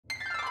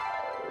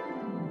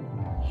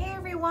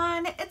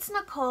everyone, it's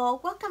Nicole.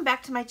 Welcome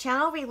back to my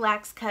channel,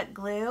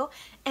 Relax.Cut.Glue,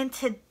 and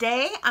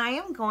today I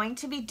am going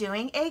to be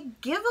doing a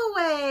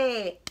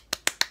giveaway.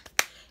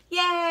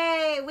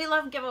 Yay! We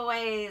love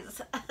giveaways.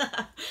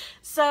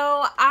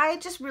 So I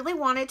just really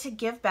wanted to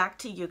give back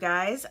to you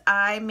guys.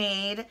 I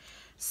made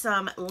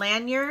some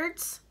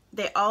lanyards.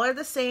 They all are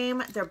the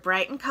same. They're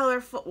bright and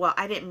colorful. Well,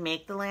 I didn't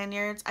make the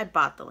lanyards. I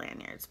bought the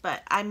lanyards,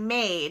 but I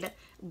made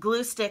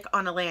glue stick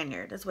on a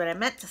lanyard is what I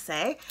meant to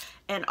say.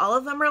 And all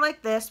of them are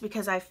like this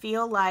because I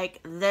feel like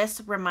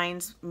this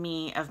reminds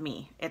me of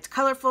me. It's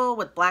colorful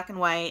with black and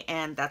white,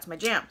 and that's my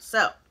jam.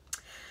 So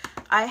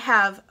I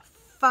have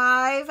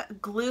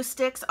 5 glue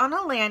sticks on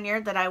a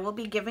lanyard that I will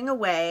be giving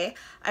away.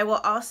 I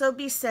will also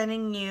be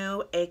sending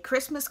you a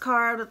Christmas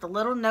card with a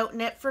little note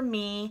in it for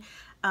me.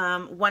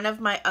 One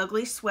of my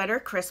ugly sweater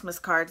Christmas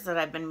cards that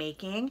I've been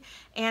making.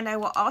 And I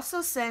will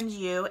also send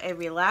you a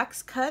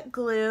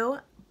Relax.Cut.Glue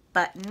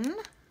button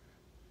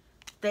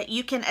that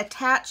you can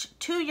attach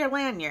to your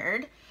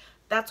lanyard.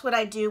 That's what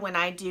I do when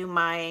I do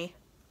my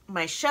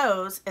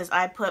shows, is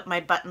I put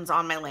my buttons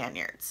on my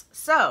lanyards.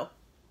 So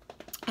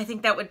I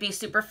think that would be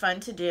super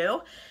fun to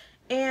do.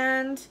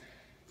 And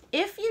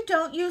if you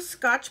don't use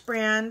Scotch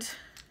brand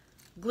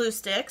glue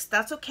sticks,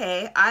 that's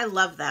okay. I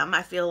love them.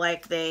 I feel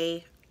like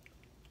they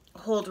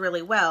hold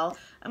really well.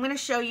 I'm going to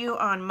show you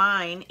on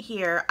mine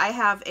here. I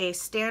have a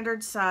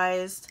standard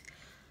sized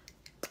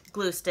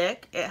glue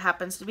stick. It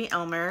happens to be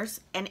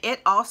Elmer's, and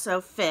it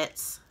also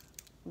fits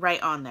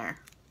right on there.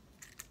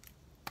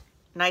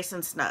 Nice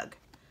and snug.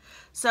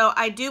 So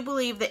I do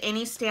believe that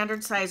any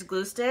standard size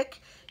glue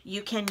stick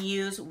you can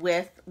use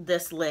with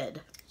this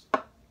lid.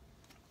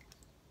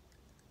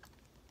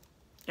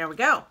 There we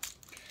go.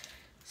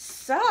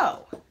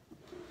 So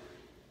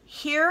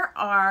here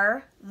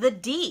are the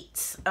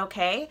deets,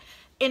 okay?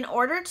 In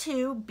order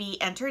to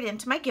be entered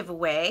into my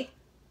giveaway,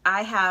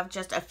 I have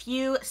just a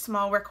few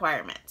small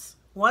requirements.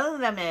 One of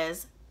them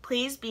is,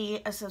 please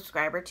be a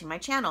subscriber to my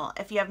channel.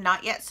 If you have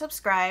not yet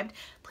subscribed,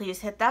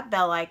 please hit that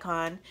bell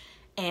icon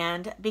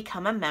and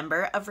become a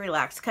member of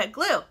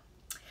Relax.Cut.Glue.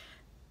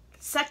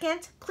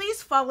 Second,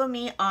 please follow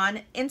me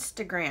on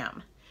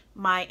Instagram.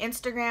 My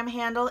Instagram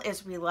handle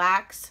is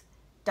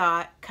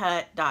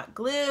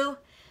Relax.Cut.Glue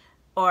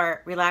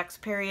or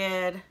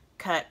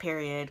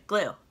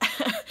relax.cut.glue.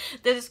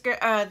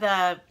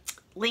 The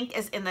link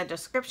is in the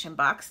description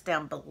box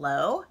down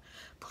below.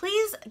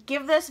 Please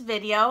give this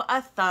video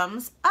a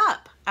thumbs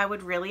up. I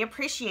would really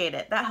appreciate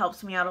it. That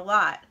helps me out a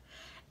lot.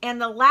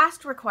 And the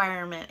last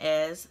requirement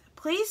is,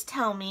 please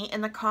tell me in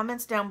the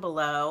comments down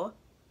below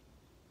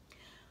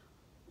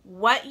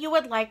what you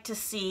would like to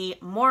see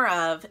more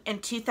of in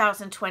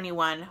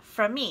 2021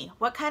 from me.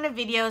 What kind of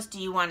videos do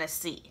you want to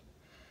see?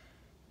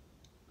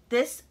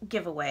 This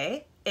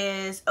giveaway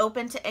is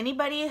open to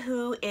anybody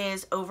who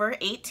is over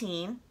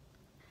 18,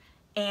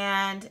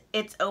 and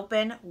it's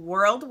open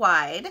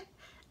worldwide.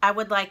 I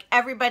would like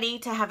everybody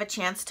to have a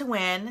chance to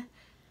win,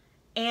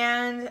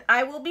 and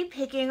I will be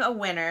picking a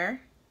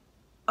winner.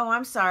 Oh,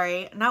 I'm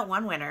sorry, not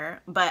one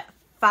winner, but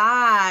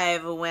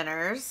 5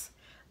 winners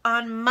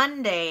on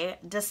Monday,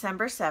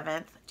 December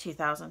 7th,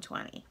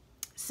 2020.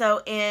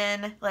 So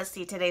let's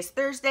see, today's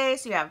Thursday,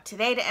 so you have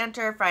today to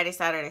enter, Friday,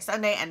 Saturday,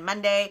 Sunday, and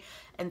Monday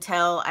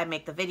until I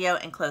make the video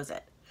and close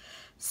it.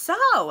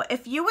 So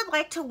if you would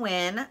like to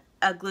win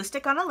a glue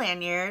stick on a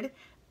lanyard,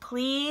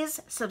 please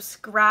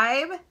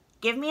subscribe,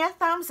 give me a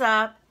thumbs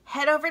up,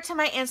 head over to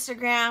my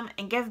Instagram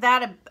and give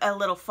that a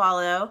little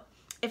follow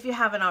if you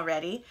haven't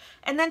already,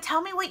 and then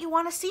tell me what you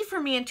want to see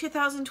from me in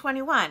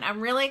 2021.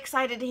 I'm really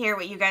excited to hear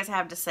what you guys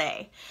have to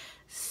say.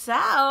 So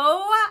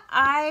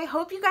I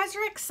hope you guys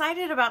are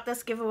excited about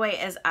this giveaway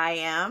as I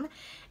am,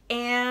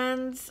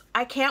 and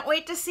I can't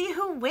wait to see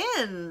who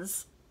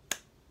wins.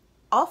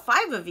 All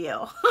 5 of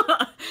you.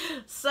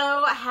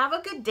 So have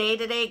a good day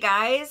today,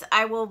 guys.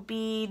 I will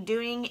be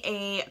doing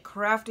a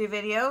crafty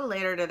video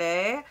later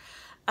today.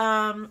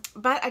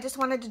 But I just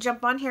wanted to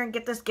jump on here and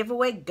get this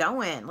giveaway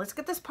going. Let's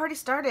get this party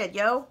started,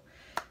 yo.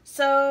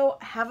 So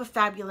have a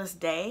fabulous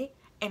day,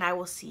 and I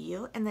will see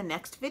you in the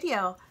next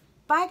video.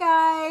 Bye,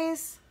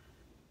 guys.